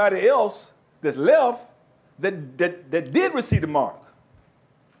everybody else that's left that did receive the mark.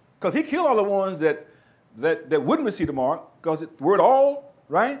 Because he killed all the ones that wouldn't receive the mark, because the word all,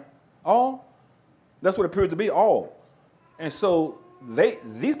 right? All. That's what it appears to be, all. And so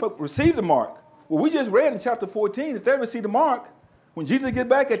these people receive the mark. Well, we just read in chapter 14, if they receive the mark, when Jesus gets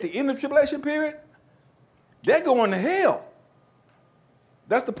back at the end of the tribulation period, they're going to hell.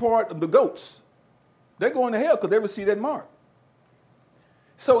 That's the part of the goats. They're going to hell because they receive that mark.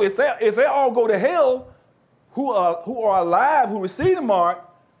 So if they all go to hell, who are alive, who receive the mark,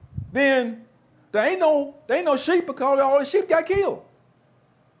 then there ain't no sheep because all the sheep got killed.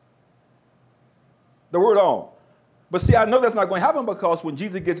 The word all. But see, I know that's not going to happen because when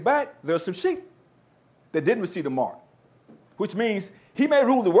Jesus gets back, there's some sheep that didn't receive the mark, which means he may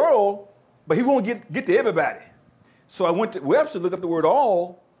rule the world, but he won't get to everybody. So I went to Webster, look up the word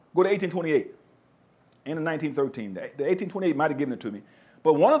all, go to 1828 and in 1913. The 1828 might have given it to me.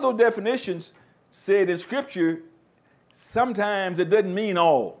 But one of those definitions said in Scripture, sometimes it doesn't mean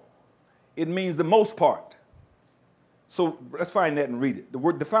all. It means the most part. So let's find that and read it.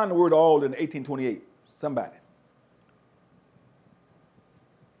 Define the word all in 1828. Somebody.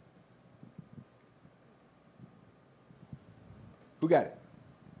 Who got it?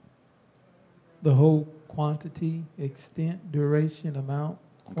 The whole quantity, extent, duration, amount,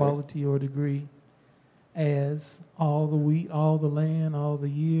 quality, or degree, as all the wheat, all the land, all the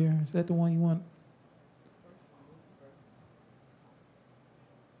year. Is that the one you want?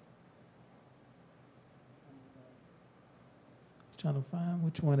 Trying to find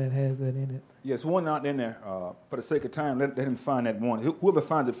which one that has that in it. Yes, one not in there. For the sake of time, let him find that one. Whoever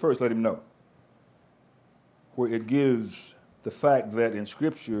finds it first, let him know. Where it gives the fact that in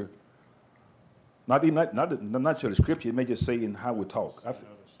Scripture, not necessarily Scripture, it may just say in how we talk.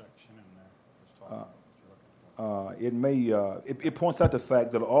 It points out the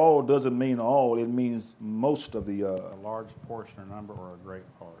fact that all doesn't mean all. It means most of the. A large portion or number or a great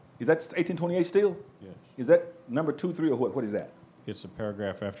part. Is that 1828 still? Yes. Is that number 2, 3, or what? What is that? It's a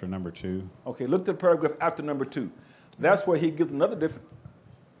paragraph after number 2. Okay, look at the paragraph after number 2. That's where he gives another different.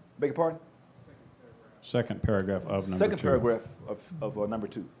 Beg your pardon? Second paragraph of number 2. Second paragraph of number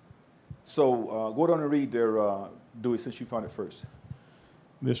 2. So go down and read there, Dewey, since you found it first.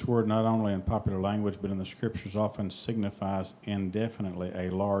 This word, not only in popular language but in the Scriptures, often signifies indefinitely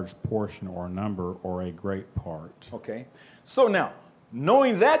a large portion or number or a great part. Okay. So now,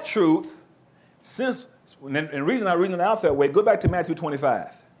 knowing that truth, and reason I reason it out that way, go back to Matthew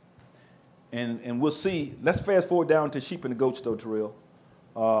 25. And we'll see. Let's fast forward down to sheep and the goats, though, Terrell,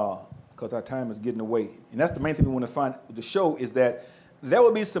 because our time is getting away. And that's the main thing we want to find to show is that there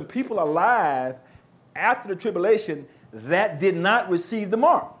will be some people alive after the tribulation that did not receive the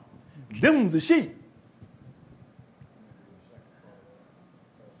mark. Them's the sheep.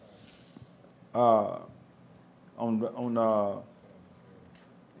 Yeah,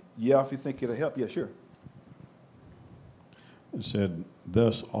 if you think it'll help, yeah, sure. It said,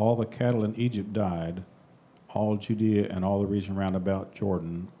 thus all the cattle in Egypt died, all Judea and all the region round about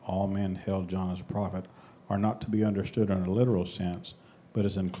Jordan, all men held John as a prophet, are not to be understood in a literal sense, but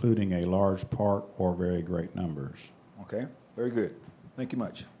as including a large part or very great numbers. Okay, very good. Thank you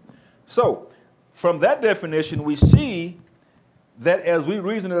much. So, from that definition, we see that as we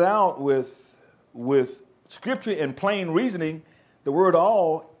reason it out with Scripture and plain reasoning, the word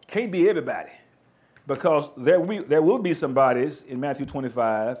all can't be everybody. Because there will be some bodies in Matthew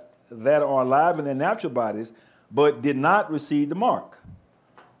 25 that are alive in their natural bodies, but did not receive the mark.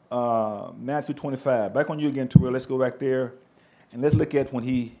 Matthew 25. Back on you again, Terrell. Let's go back there, and let's look at when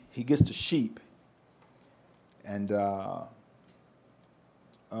he gets to sheep, and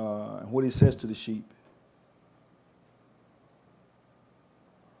what he says to the sheep.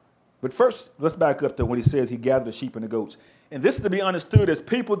 But first, let's back up to when he says he gathered the sheep and the goats. And this is to be understood as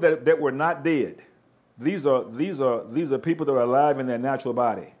people that were not dead. These are people that are alive in their natural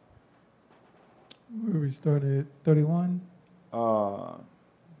body. Where we started at 31?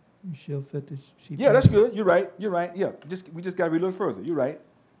 You shall set the sheep. Yeah, that's good. You're right. Yeah, we just got to read a little further. You're right.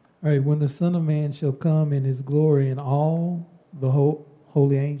 All right. When the Son of Man shall come in his glory and all the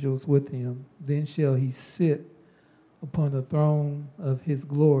holy angels with him, then shall he sit upon the throne of his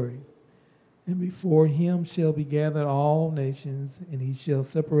glory. And before him shall be gathered all nations, and he shall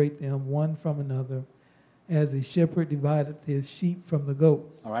separate them one from another, as a shepherd divideth his sheep from the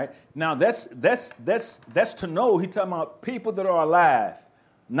goats. All right. Now that's to know he's talking about people that are alive,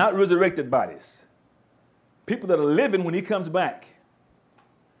 not resurrected bodies. People that are living when he comes back.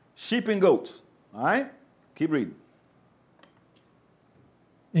 Sheep and goats. All right? Keep reading.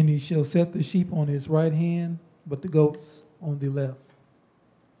 And he shall set the sheep on his right hand, but the goats on the left.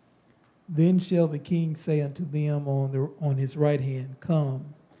 Then shall the king say unto them on his right hand,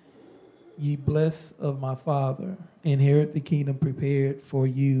 Come, ye blessed of my Father, inherit the kingdom prepared for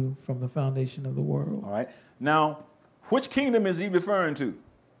you from the foundation of the world. All right. Now, which kingdom is he referring to?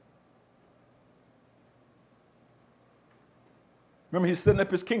 Remember, he's setting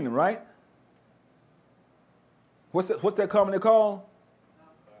up his kingdom, right? What's that commonly called?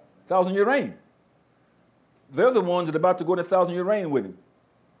 1,000-year reign. They're the ones that are about to go to 1,000-year reign with him.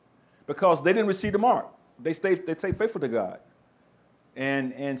 because they didn't receive the mark. They stayed faithful to God.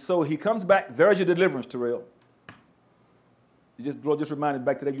 And so he comes back. There's your deliverance, Terrell. Lord just reminded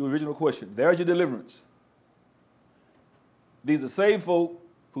back to that your original question. There's your deliverance. These are saved folk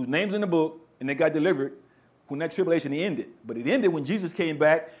whose names in the book, and they got delivered when that tribulation ended. But it ended when Jesus came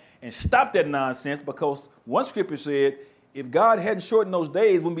back and stopped that nonsense, because one scripture said, if God hadn't shortened those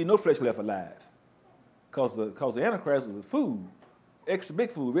days, there wouldn't be no flesh left alive. Because the Antichrist was a food, extra big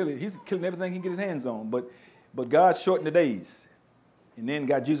food, really. He's killing everything he can get his hands on. But God shortened the days, and then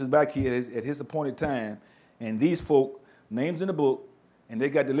got Jesus back here at his appointed time. And these folk, names in the book, and they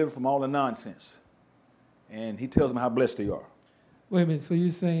got delivered from all the nonsense. And he tells them how blessed they are. Wait a minute. So you're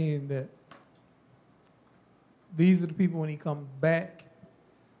saying that these are the people when he comes back?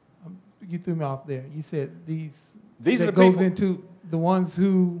 You threw me off there. You said these are the goes people into the ones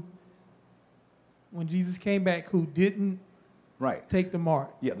who, when Jesus came back, who didn't take the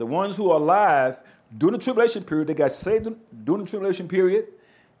mark. Yeah, the ones who are alive during the tribulation period, they got saved during the tribulation period,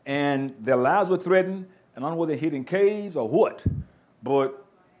 and their lives were threatened. And I don't know whether they hid in caves or what. But,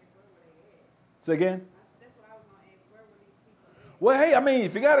 say again? That's what I was going to ask. Where were these people at? Well, hey, I mean,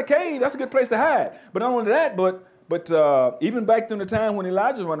 if you got a cave, that's a good place to hide. But not only that, but even back during the time when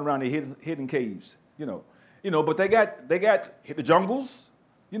Elijah was running around, they hid in caves. But they got the jungles.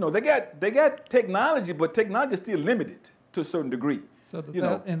 They got technology, but technology is still limited to a certain degree. So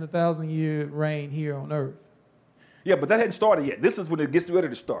in the 1,000-year reign here on earth. Yeah, but that hadn't started yet. This is when it gets ready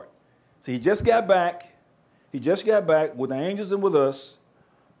to start. So he just got back. He just got back with the angels and with us,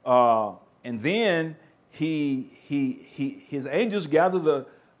 and then his angels gather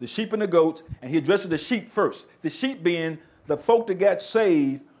the sheep and the goats, and he addresses the sheep first. The sheep being the folk that got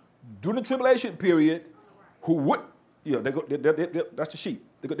saved during the tribulation period, who would, that's the sheep.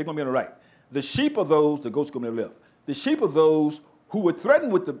 They're going to be on the right. The sheep are those, the goats are going to be on the left. The sheep are those who were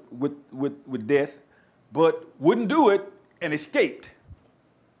threatened with death, but wouldn't do it and escaped.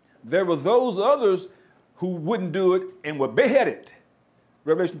 There were those others who wouldn't do it and were beheaded.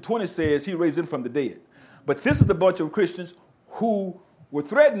 Revelation 20 says he raised them from the dead. But this is the bunch of Christians who were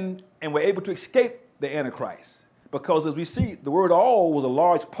threatened and were able to escape the Antichrist. Because as we see, the word all was a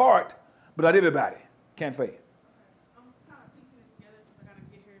large part, but not everybody. Can't fail. I'm kind of piecing it together since I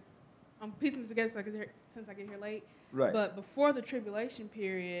get here. I'm piecing it together since I get here late. Right. But before the tribulation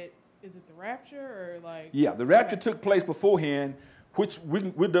period, is it the rapture or like? Yeah, the rapture took place beforehand, which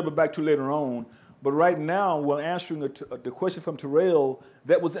we'll double back to later on. But right now, we're answering the question from Terrell.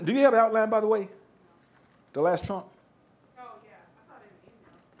 Do you have an outline, by the way? The last trump? Oh, yeah. I saw it in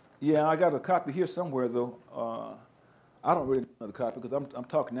the email. Yeah, I got a copy here somewhere, though. I don't really know the copy because I'm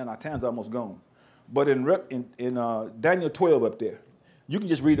talking now. Our time's almost gone. But in Daniel 12 up there, you can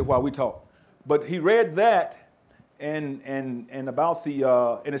just read it while we talk. But he read that and about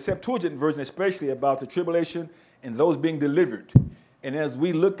in the Septuagint version, especially about the tribulation and those being delivered. And as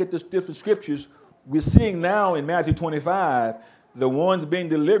we look at the different scriptures, we're seeing now in Matthew 25, the ones being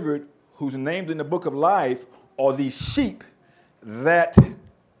delivered whose names in the book of life are these sheep that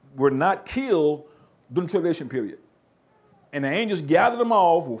were not killed during the tribulation period. And the angels gathered them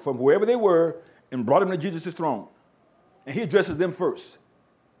all from wherever they were and brought them to Jesus' throne. And he addresses them first.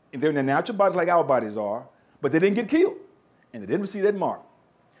 And they're in their natural bodies like our bodies are, but they didn't get killed. And they didn't receive that mark,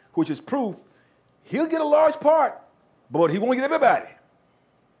 which is proof he'll get a large part, but he won't get everybody.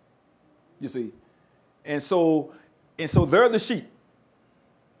 You see? And so they're the sheep.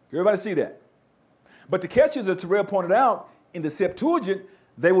 Everybody see that? But the catch is, as Terrell pointed out, in the Septuagint,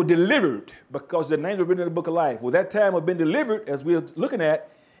 they were delivered because their names were written in the book of life. Well, that time of being delivered, as we're looking at,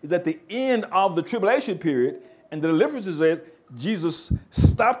 is at the end of the tribulation period. And the deliverance is that Jesus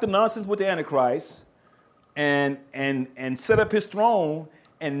stopped the nonsense with the Antichrist and set up his throne.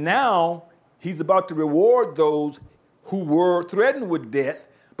 And now he's about to reward those who were threatened with death.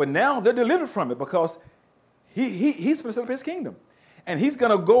 But now they're delivered from it because he's going to set up his kingdom. And they're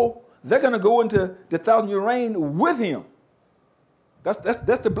going to go into the 1,000-year reign with him.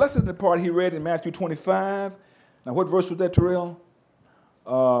 That's the blessed part he read in Matthew 25. Now, what verse was that, Terrell?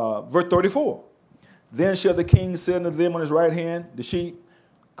 Verse 34. Then shall the king say unto them on his right hand, the sheep,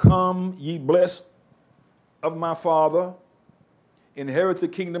 come, ye blessed of my Father, inherit the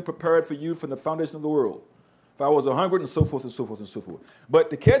kingdom prepared for you from the foundation of the world. If I was 100, and so forth, and so forth, and so forth. But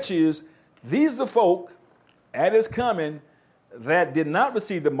the catch is, these are the folk at his coming that did not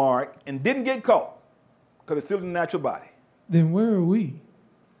receive the mark and didn't get caught because they're still in the natural body. Then where are we?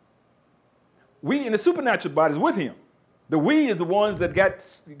 We in the supernatural bodies with him. The we is the ones that got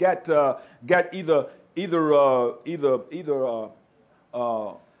either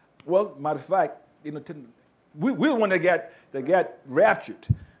well, matter of fact, we're the one that got raptured.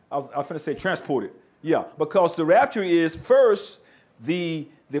 I was going to say transported. Yeah, because the rapture is first the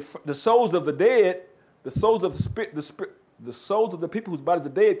souls of the dead, the souls of the souls of the people whose bodies are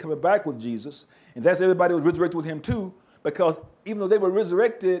dead coming back with Jesus, and that's everybody who was resurrected with him too. Because even though they were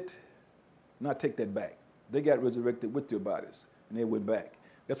resurrected, not take that back. They got resurrected with their bodies, and they went back.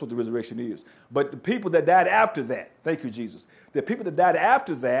 That's what the resurrection is. But the people that died after that, thank you, Jesus. The people that died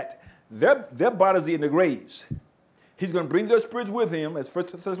after that, their bodies are in the graves. He's going to bring their spirits with him, as 1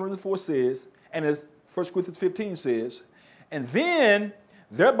 Thessalonians 4 says, and as 1 Corinthians 15 says. And then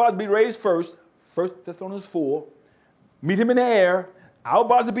their bodies be raised first, 1 Thessalonians 4, meet him in the air, our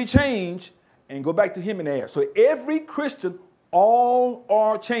bodies will be changed, and go back to him in the air. So every Christian, all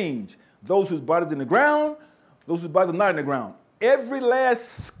are changed. Those whose bodies are in the ground, those whose bodies are not in the ground. Every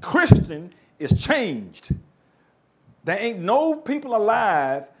last Christian is changed. There ain't no people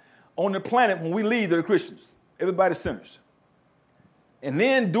alive on the planet when we leave that are Christians. Everybody's sinners. And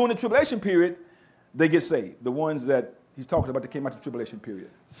then during the tribulation period, they get saved. The ones that he's talking about that came out of the tribulation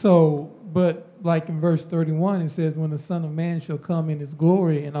period. So, but like in verse 31, it says, when the Son of Man shall come in his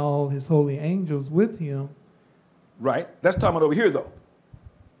glory and all his holy angels with him. Right. That's talking about over here, though.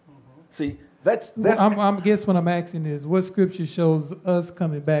 See, that's I guess what I'm asking is, what scripture shows us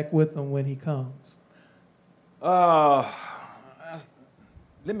coming back with him when he comes? Let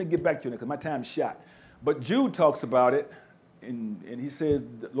me get back to you because my time's shot. But Jude talks about it, and he says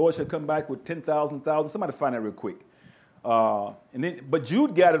the Lord shall come back with 10,000. Somebody find that real quick. But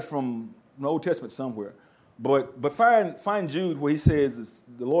Jude got it from the Old Testament somewhere. But find Jude where he says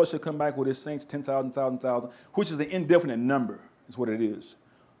the Lord shall come back with his saints 10,000, which is an indefinite number, is what it is.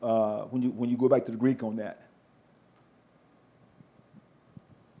 When you go back to the Greek on that.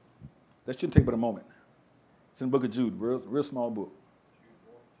 That shouldn't take but a moment. It's in the book of Jude, real small book.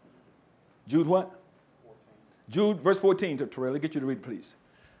 Jude what? 14. Jude, verse 14, Terrell, let get you to read, please.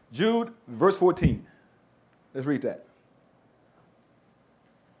 Jude, verse 14. Let's read that.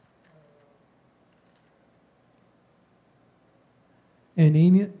 And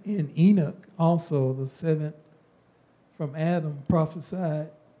Enoch also, the seventh from Adam, prophesied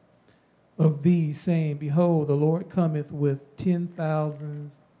of these, saying, behold, the Lord cometh with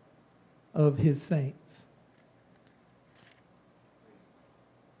 10,000s of his saints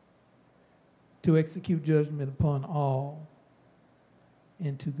to execute judgment upon all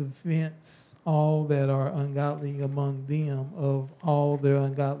and to convince all that are ungodly among them of all their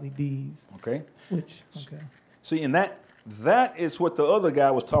ungodly deeds. Okay. Okay. See, and that is what the other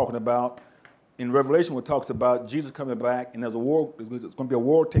guy was talking about in Revelation, where it talks about Jesus coming back, and there's a war, there's going to be a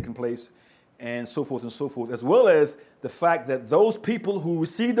war taking place, and so forth, as well as the fact that those people who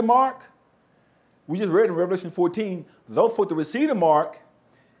received the mark, we just read in Revelation 14, those folks that received the mark,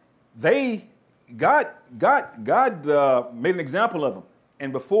 God made an example of them.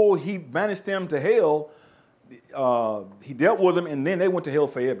 And before he banished them to hell, he dealt with them, and then they went to hell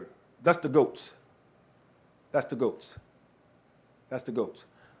forever. That's the goats. That's the goats.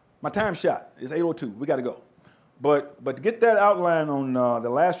 My time's shot. It's 8:02. We got to go. But to get that outline on the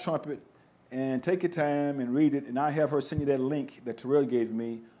last trumpet, and take your time and read it, and I have her send you that link that Terrell gave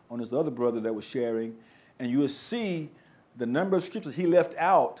me on this other brother that was sharing, and you will see the number of scriptures he left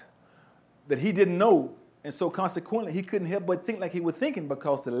out that he didn't know, and so consequently he couldn't help but think like he was thinking,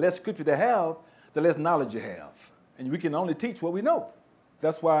 because the less scripture they have, the less knowledge you have. And we can only teach what we know.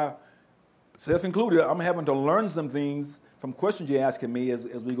 That's why, self-included, I'm having to learn some things from questions you're asking me as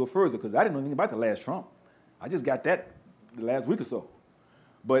we go further, because I didn't know anything about the last trump. I just got that the last week or so.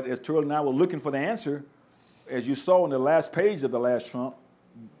 But as Terrell and I were looking for the answer, as you saw in the last page of the last trump,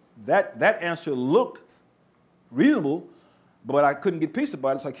 that answer looked reasonable, but I couldn't get peace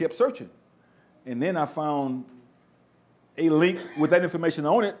about it, so I kept searching. And then I found a link with that information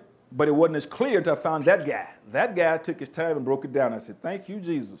on it, but it wasn't as clear until I found that guy. That guy took his time and broke it down. I said, thank you,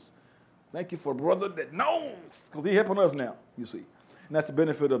 Jesus. Thank you for a brother that knows, because he's helping us now, you see. And that's the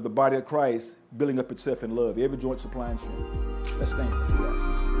benefit of the body of Christ building up itself in love. Every joint supplying strength. Let's stand. Let's do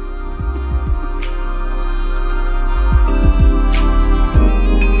that.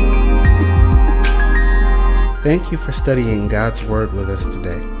 Thank you for studying God's Word with us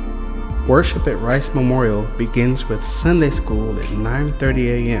today. Worship at Rice Memorial begins with Sunday school at 9:30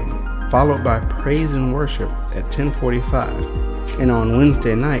 a.m., followed by praise and worship at 10:45. And on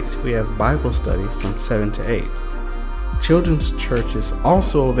Wednesday nights, we have Bible study from 7 to 8. Children's church is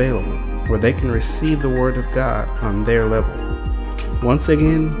also available, where they can receive the Word of God on their level. Once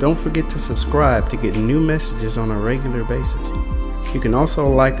again, don't forget to subscribe to get new messages on a regular basis. You can also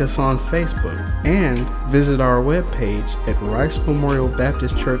like us on Facebook and visit our webpage at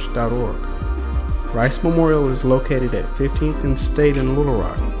ricememorialbaptistchurch.org. Rice Memorial is located at 15th and State in Little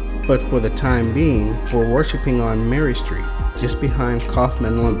Rock, But for the time being, we're worshiping on Mary Street, just behind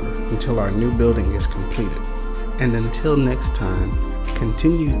Kaufman Lumber, until our new building is completed. And until next time,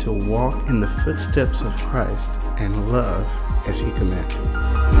 continue to walk in the footsteps of Christ and love as He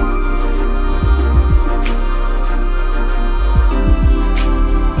commanded.